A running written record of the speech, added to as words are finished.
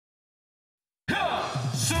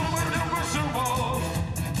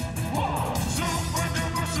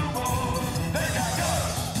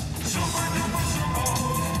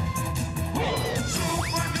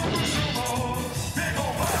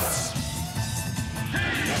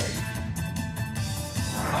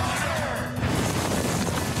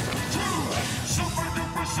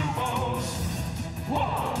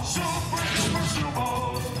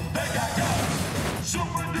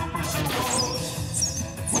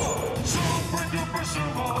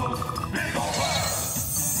Sumos, big ol'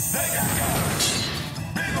 butts. They got guts,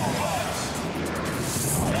 big ol' butts.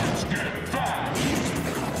 Let's get fast.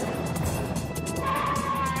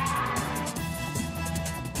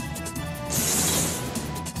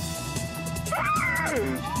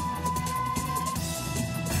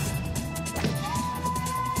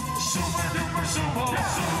 Super Duper Sumos,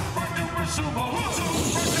 Super Duper Sumos,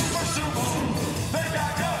 Super Duper Sumos. They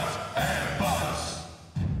got guts and butts.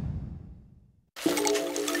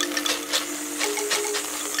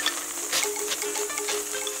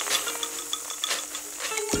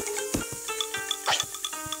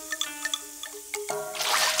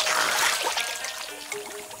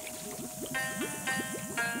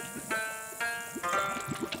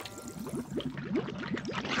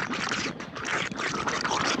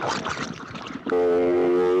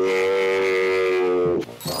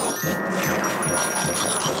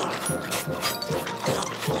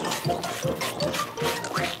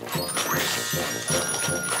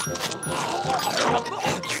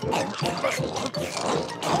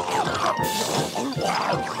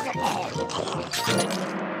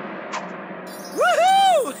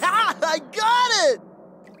 Woohoo! Ha! I got it!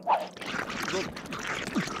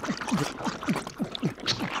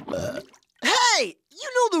 Hey! You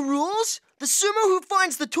know the rules. The sumo who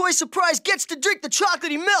finds the toy surprise gets to drink the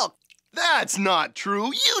chocolatey milk. That's not true.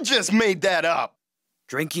 You just made that up.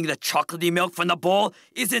 Drinking the chocolatey milk from the bowl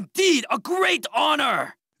is indeed a great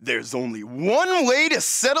honor! There's only one way to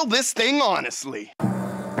settle this thing honestly.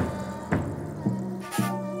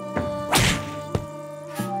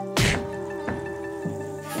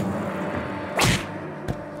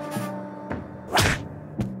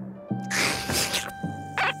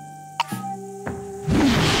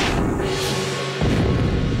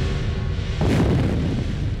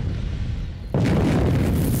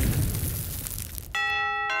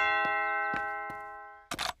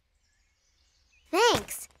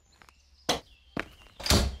 Thanks. A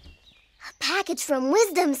package from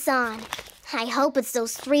Wisdom-san. I hope it's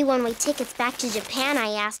those 3 one-way tickets back to Japan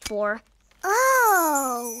I asked for.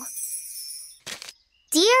 Oh!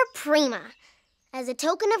 Dear Prima, as a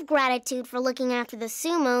token of gratitude for looking after the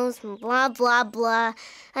sumos, blah, blah, blah,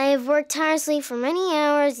 I have worked tirelessly for many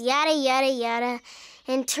hours, yada, yada, yada,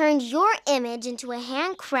 and turned your image into a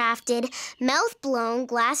handcrafted, mouth-blown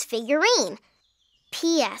glass figurine.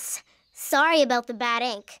 P.S. Sorry about the bad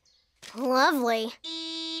ink. Lovely.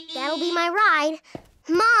 That'll be my ride.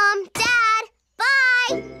 Mom, Dad,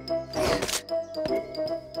 bye!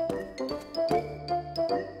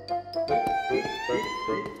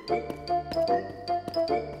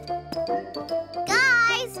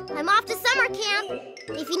 Guys, I'm off to summer camp.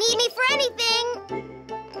 If you need me for anything,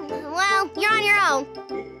 well, you're on your own.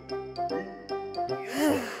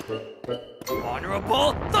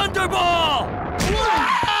 Honorable Thunderball!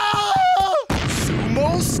 Sumo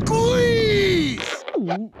squeeze!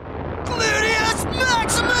 Gluteus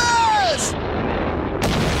Maximus!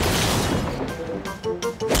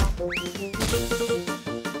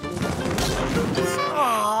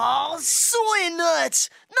 Oh, soy nuts!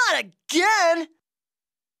 Not again!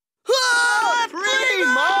 Ah,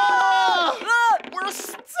 Prima! We're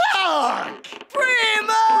stuck!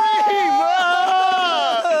 Prima!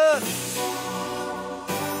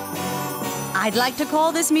 I'd like to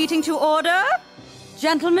call this meeting to order.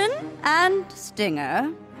 Gentlemen and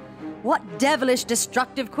Stinger, what devilish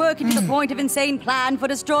destructive quirky to the point of insane plan for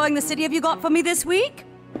destroying the city have you got for me this week?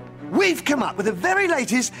 We've come up with the very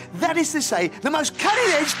latest, that is to say, the most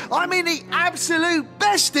cutting edge, I mean the absolute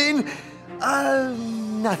best in,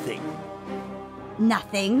 nothing.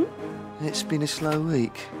 Nothing? It's been a slow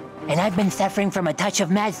week. And I've been suffering from a touch of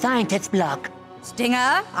mad scientist block.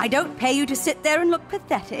 Stinger, I don't pay you to sit there and look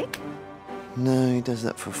pathetic. No, he does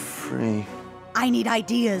that for free. I need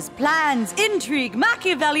ideas, plans, intrigue,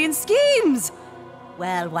 Machiavellian schemes.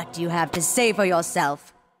 Well, what do you have to say for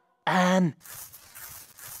yourself? Prima!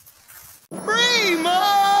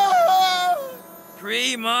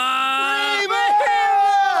 Prima!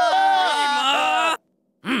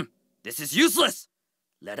 Prima! This is useless.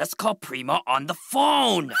 Let us call Prima on the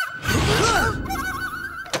phone.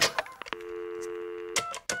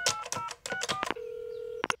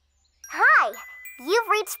 Hi, you've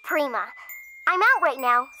reached Prima. I'm out right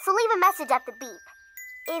now, so leave a message at the beep.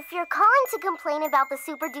 If you're calling to complain about the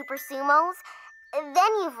Super Duper Sumos,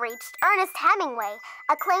 then you've reached Ernest Hemingway,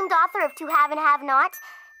 acclaimed author of To Have and Have Not,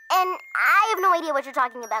 and I have no idea what you're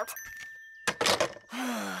talking about.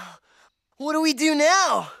 What do we do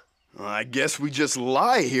now? I guess we just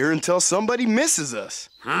lie here until somebody misses us.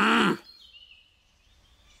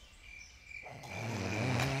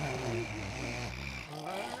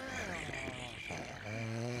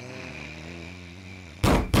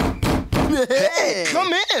 Hey,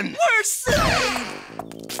 come in! We're safe!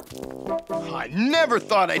 I never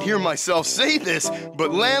thought I'd hear myself say this,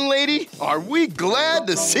 but landlady, are we glad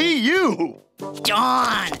to see you?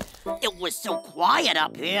 Dawn! It was so quiet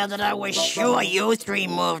up here that I was sure you three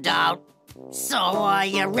moved out. So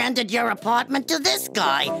I rented your apartment to this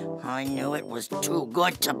guy. I knew it was too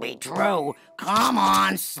good to be true. Come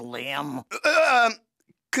on, Slim.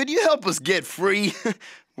 Could you help us get free?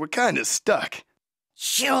 We're kind of stuck.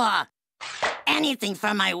 Sure. Anything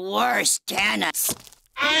for my worst tenants.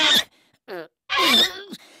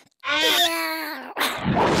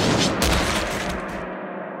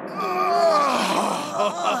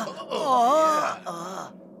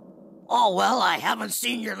 Oh, well, I haven't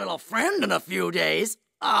seen your little friend in a few days.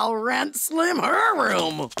 I'll rent Slim her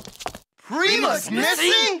room. Prima's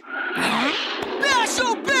missing? Bash,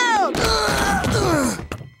 oh, bound!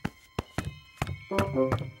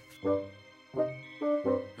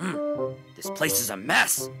 This place is a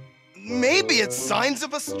mess. Maybe it's signs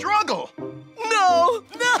of a struggle. No!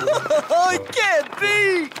 It can't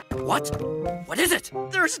be! What? What is it?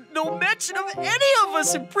 There's no mention of any of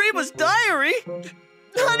us in Prima's diary.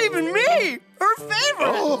 Not even me, her favorite.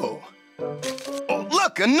 Oh,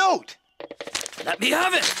 look, a note. Let me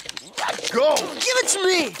have it. Go. Give it to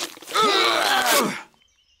me.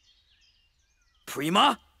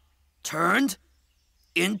 Prima turned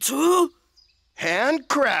into...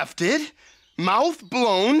 Handcrafted, mouth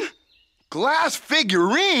blown, glass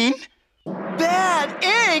figurine. Bad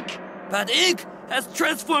ink. Bad ink has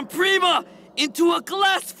transformed Prima into a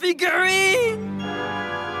glass figurine. No!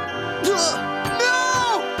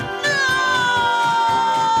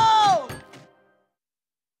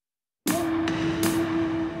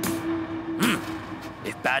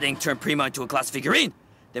 If Bad Ink turned Prima into a glass figurine,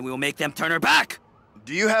 then we will make them turn her back.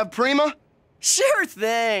 Do you have Prima? Sure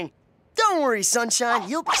thing. Don't worry, Sunshine.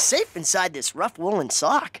 You'll be safe inside this rough woolen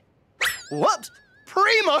sock. Whoops.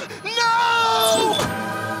 Prima, no!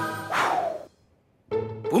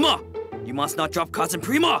 Puma, you must not drop Cousin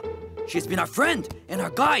Prima. She has been our friend and our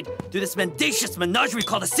guide through this mendacious menagerie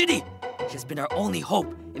called the city. She has been our only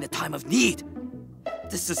hope in a time of need.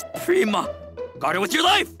 This is Prima. Guard her with your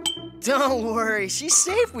life. Don't worry. She's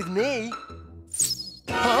safe with me.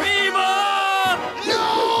 Prima!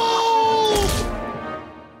 No!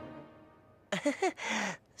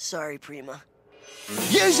 Sorry, Prima.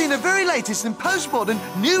 Using the very latest and postmodern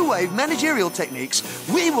new wave managerial techniques,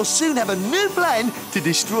 we will soon have a new plan to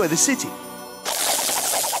destroy the city.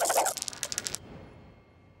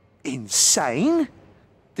 Insane,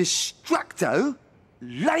 destructo,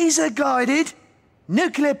 laser-guided,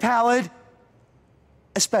 nuclear-powered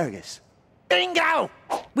asparagus. Bingo!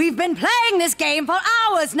 We've been playing this game for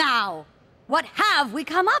hours now. What have we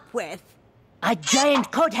come up with? A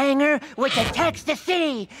giant coat hanger which attacks the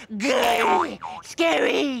city. Grrr.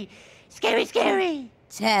 Scary! Scary, scary!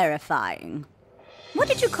 Terrifying. What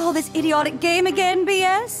did you call this idiotic game again,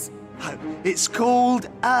 BS? Oh, it's called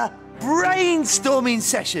a brainstorming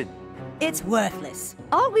session. It's worthless.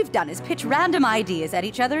 All we've done is pitch random ideas at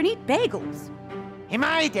each other and eat bagels. In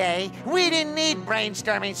my day, we didn't need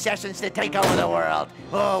brainstorming sessions to take over the world.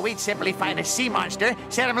 Oh, we'd simply find a sea monster,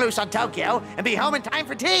 set him loose on Tokyo, and be home in time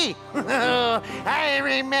for tea. I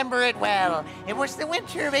remember it well. It was the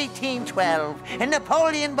winter of 1812, and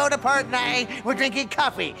Napoleon Bonaparte and I were drinking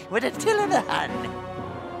coffee with Attila the Hun.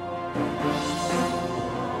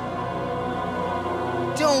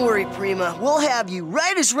 Don't worry, Prima. We'll have you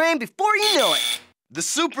right as rain before you know it. The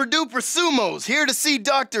Super Duper Sumos here to see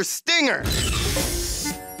Dr. Stinger.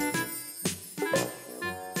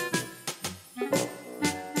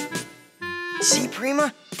 See,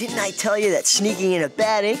 Prima? Didn't I tell you that sneaking in a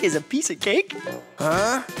bad ink is a piece of cake?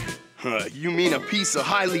 Huh? You mean a piece of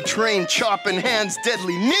highly trained chopping hands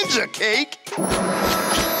deadly ninja cake?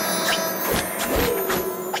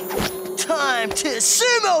 Time to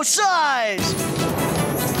sumo size!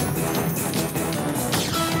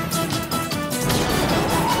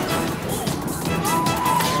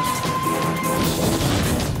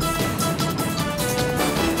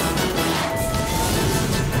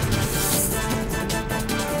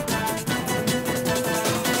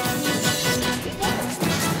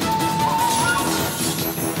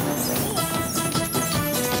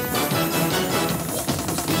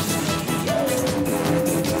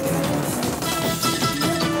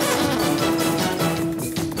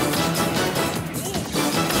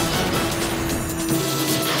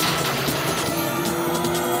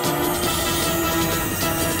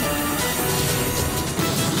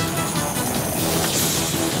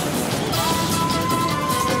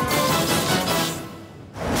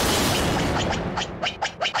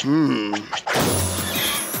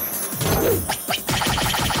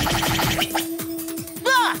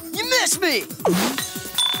 me!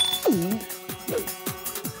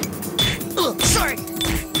 Sorry!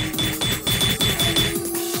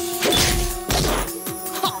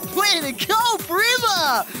 Oh, way to go,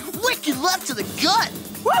 Prima! Wicked left to the gut!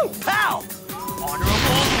 Woo! Pow!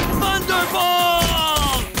 Honorable Thunderbolt!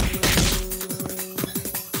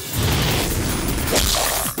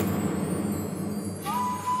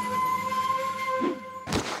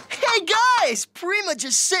 Hey guys! Prima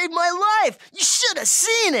just saved my life! You should have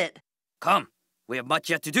seen it! Come, we have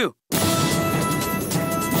much yet to do. I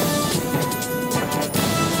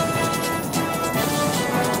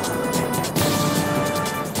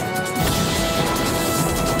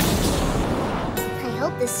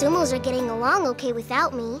hope the sumos are getting along okay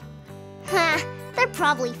without me. Ha, they're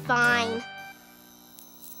probably fine.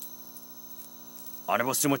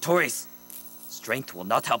 Honorable Sumotoris, strength will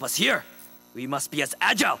not help us here. We must be as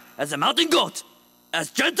agile as a mountain goat,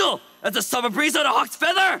 as gentle as a summer breeze on a hawk's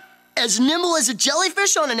feather. As nimble as a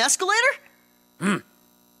jellyfish on an escalator?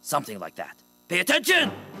 Something like that. Pay attention!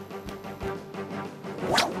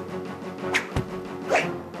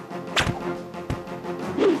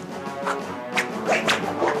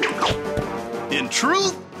 In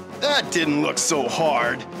truth, that didn't look so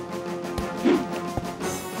hard.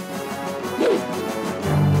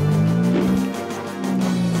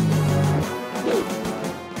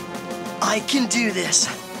 I can do this.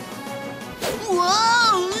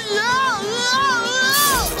 Whoa!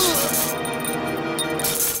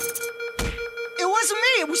 It wasn't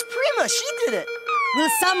me, it was Prima. She did it. Will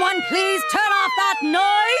someone please turn off that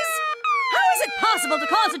noise? How is it possible to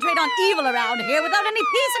concentrate on evil around here without any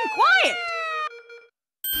peace and quiet?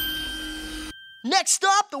 Next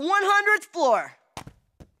stop, the 100th floor.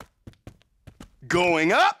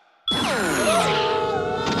 Going up.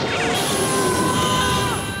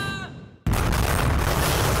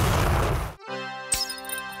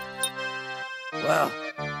 Well,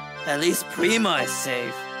 at least Prima is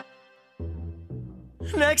safe.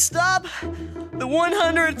 Next stop, the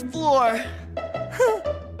 100th floor.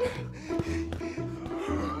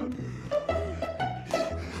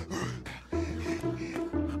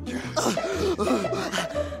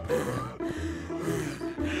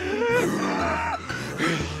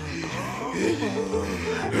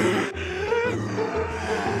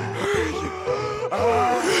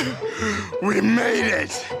 We made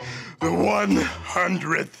it! The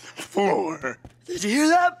 100th floor. Did you hear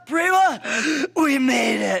that, Prima? We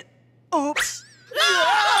made it. Oops.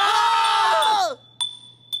 No!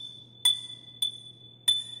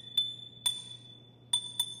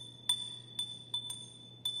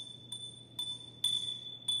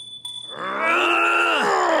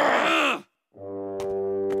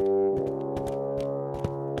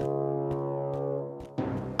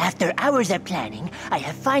 After hours of planning, I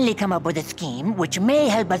have finally come up with a scheme which may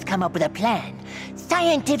help us come up with a plan.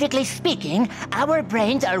 Scientifically speaking, our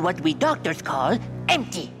brains are what we doctors call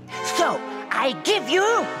empty. So, I give you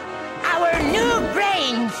our new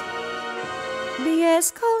brains!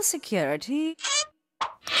 BS call security.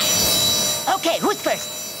 Okay, who's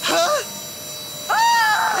first? Huh?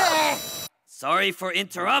 Sorry for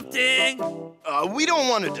interrupting. We don't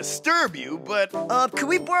want to disturb you, but... Could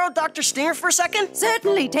we borrow Dr. Stinger for a second?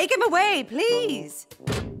 Certainly, take him away, please.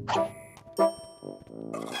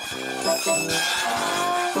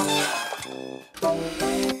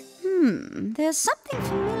 There's something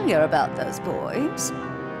familiar about those boys.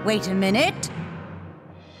 Wait a minute.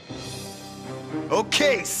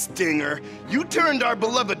 Okay, Stinger. You turned our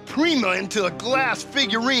beloved Prima into a glass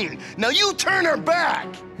figurine. Now you turn her back!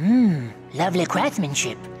 Lovely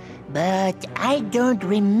craftsmanship. But I don't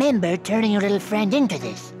remember turning your little friend into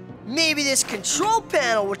this. Maybe this control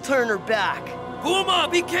panel would turn her back. Puma,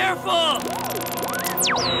 be careful!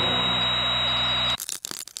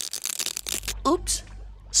 Oops.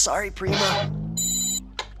 Sorry, Prima.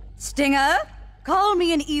 Stinger, call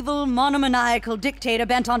me an evil, monomaniacal dictator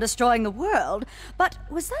bent on destroying the world, but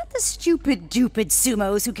was that the stupid, dupid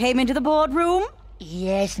sumos who came into the boardroom?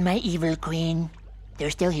 Yes, my evil queen. They're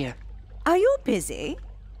still here. Are you busy?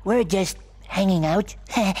 We're just hanging out.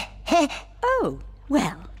 Oh,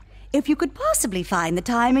 well, if you could possibly find the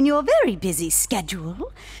time in your very busy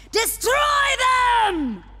schedule, destroy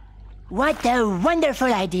them! What a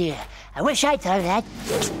wonderful idea. I wish I'd thought of that.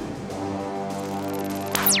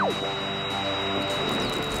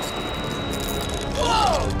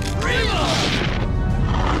 Whoa! Prima!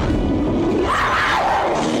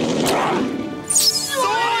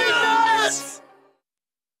 Sumos!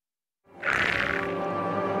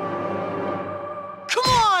 Come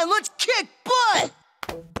on, let's kick butt!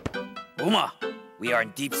 Puma, we are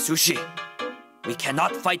in deep sushi. We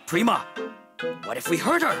cannot fight Prima. What if we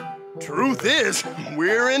hurt her? Truth is,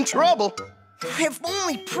 we're in trouble. If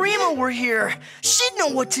only Prima were here. She'd know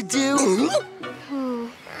what to do.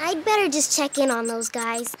 I'd better just check in on those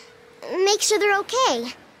guys. Make sure they're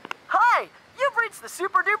okay. Hi, you've reached the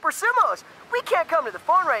Super Duper Sumos. We can't come to the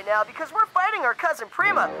phone right now because we're fighting our cousin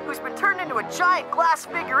Prima, who's been turned into a giant glass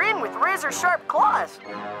figurine with razor-sharp claws.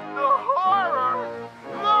 The horror!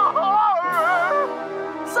 The horror!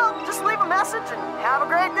 So, just leave a message and have a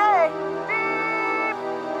great day. Beep!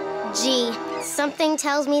 Gee, something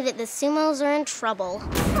tells me that the Sumos are in trouble.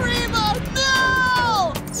 Prima,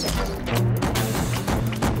 no!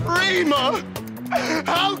 Prima!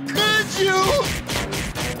 How could you?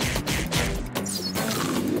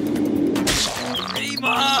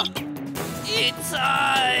 Prima! It's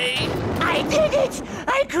I did it!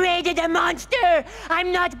 I created a monster!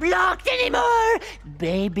 I'm not blocked anymore!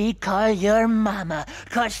 Baby, call your mama,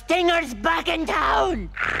 'cause Stinger's back in town!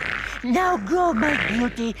 Now go, my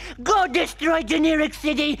beauty. Go destroy Generic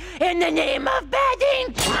City in the name of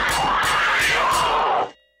betting!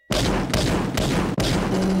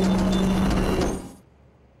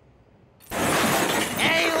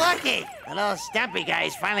 Hey, looky! The little stumpy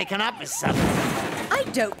guy's finally come up with something. I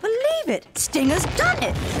don't believe it. Stinger's done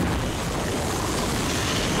it.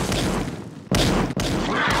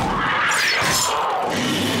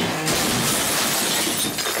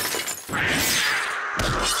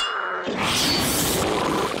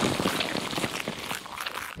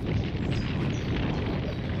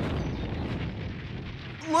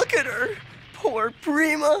 Look at her. Poor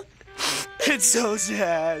Prima. It's so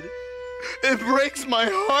sad. It breaks my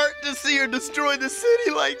heart to see her destroy the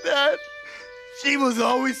city like that. She was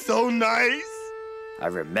always so nice. I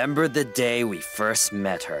remember the day we first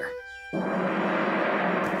met her.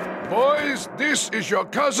 Boys, this is your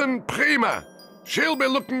cousin Prima. She'll be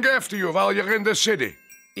looking after you while you're in the city.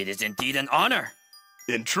 It is indeed an honor.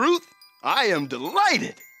 In truth, I am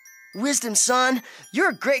delighted. Wisdom, son,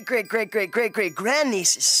 your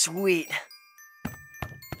great-great-great-great-great-great-grandniece is sweet.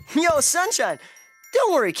 Yo, Sunshine,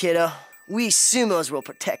 don't worry, kiddo. We Sumos will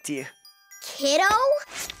protect you. Kiddo?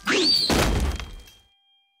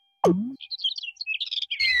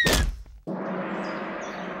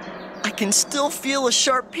 I can still feel a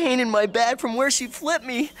sharp pain in my back from where she flipped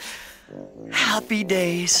me. Happy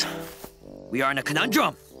days. We are in a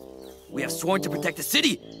conundrum. We have sworn to protect the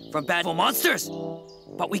city from bad monsters,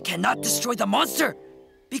 but we cannot destroy the monster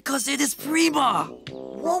because it is Prima.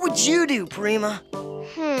 What would you do, Prima?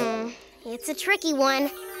 It's a tricky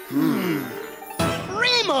one. Prima!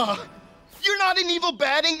 You're not an evil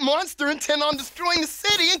bad ink monster intent on destroying the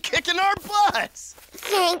city and kicking our butts.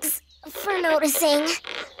 Thanks for noticing.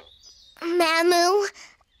 Mamu,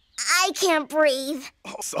 I can't breathe.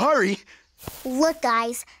 Oh, sorry. Look,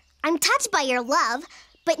 guys, I'm touched by your love,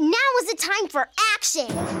 but now is the time for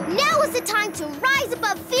action. Now is the time to rise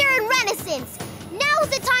above fear and reticence. Now is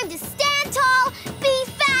the time to stand tall, be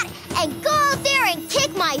fat, and go out there and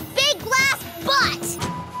kick my big glass butt.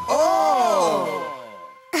 Oh!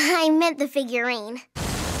 I meant the figurine.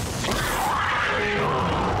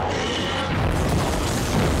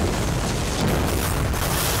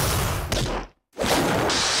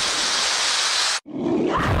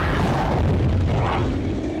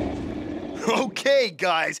 Okay,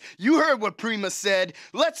 guys, you heard what Prima said.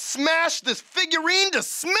 Let's smash this figurine to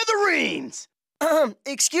smithereens!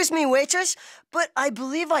 Excuse me, waitress, but I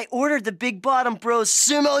believe I ordered the Big Bottom Bros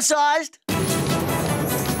sumo-sized.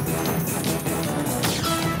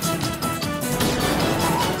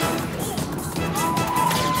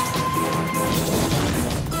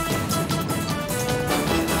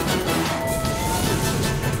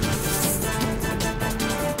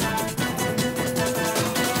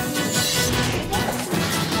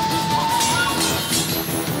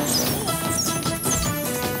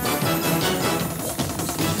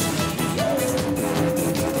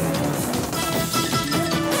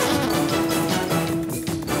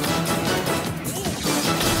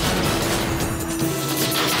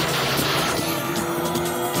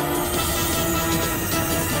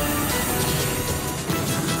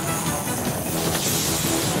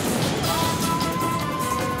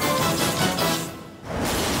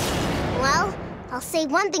 I'll say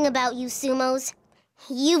one thing about you, Sumos.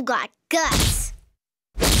 You've got guts.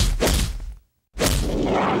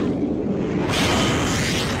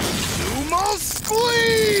 Sumo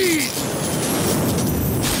squeeze!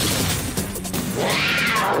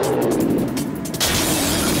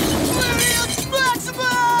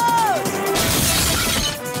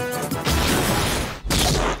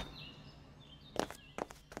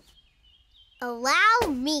 Allow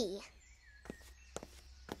me.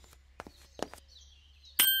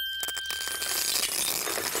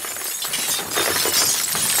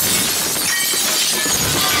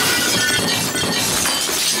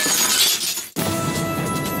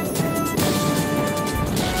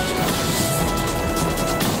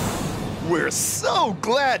 so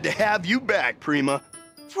glad to have you back, Prima.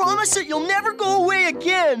 Promise that you'll never go away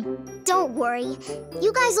again. Don't worry.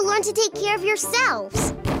 You guys will learn to take care of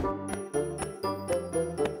yourselves.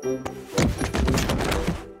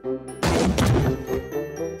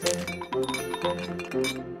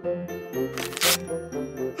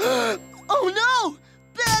 Oh no!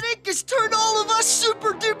 Bad ink has turned all of us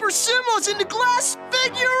Super Duper Sumos into glass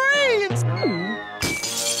figurines!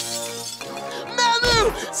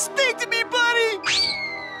 Mamu! Speak to me, buddy!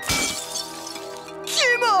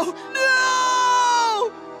 Kimo!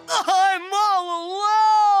 No! I'm all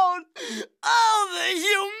alone! Oh, the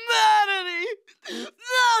humanity!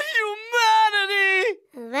 The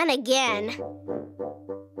humanity! Then again.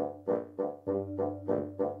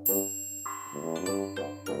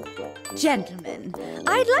 Gentlemen,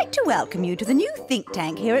 I'd like to welcome you to the new think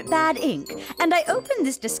tank here at Bad Ink, and I open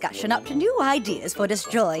this discussion up to new ideas for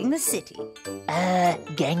destroying the city.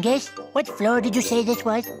 Genghis? What floor did you say this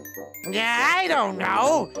was? Yeah, I don't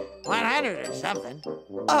know. 100 or something.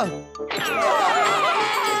 Oh.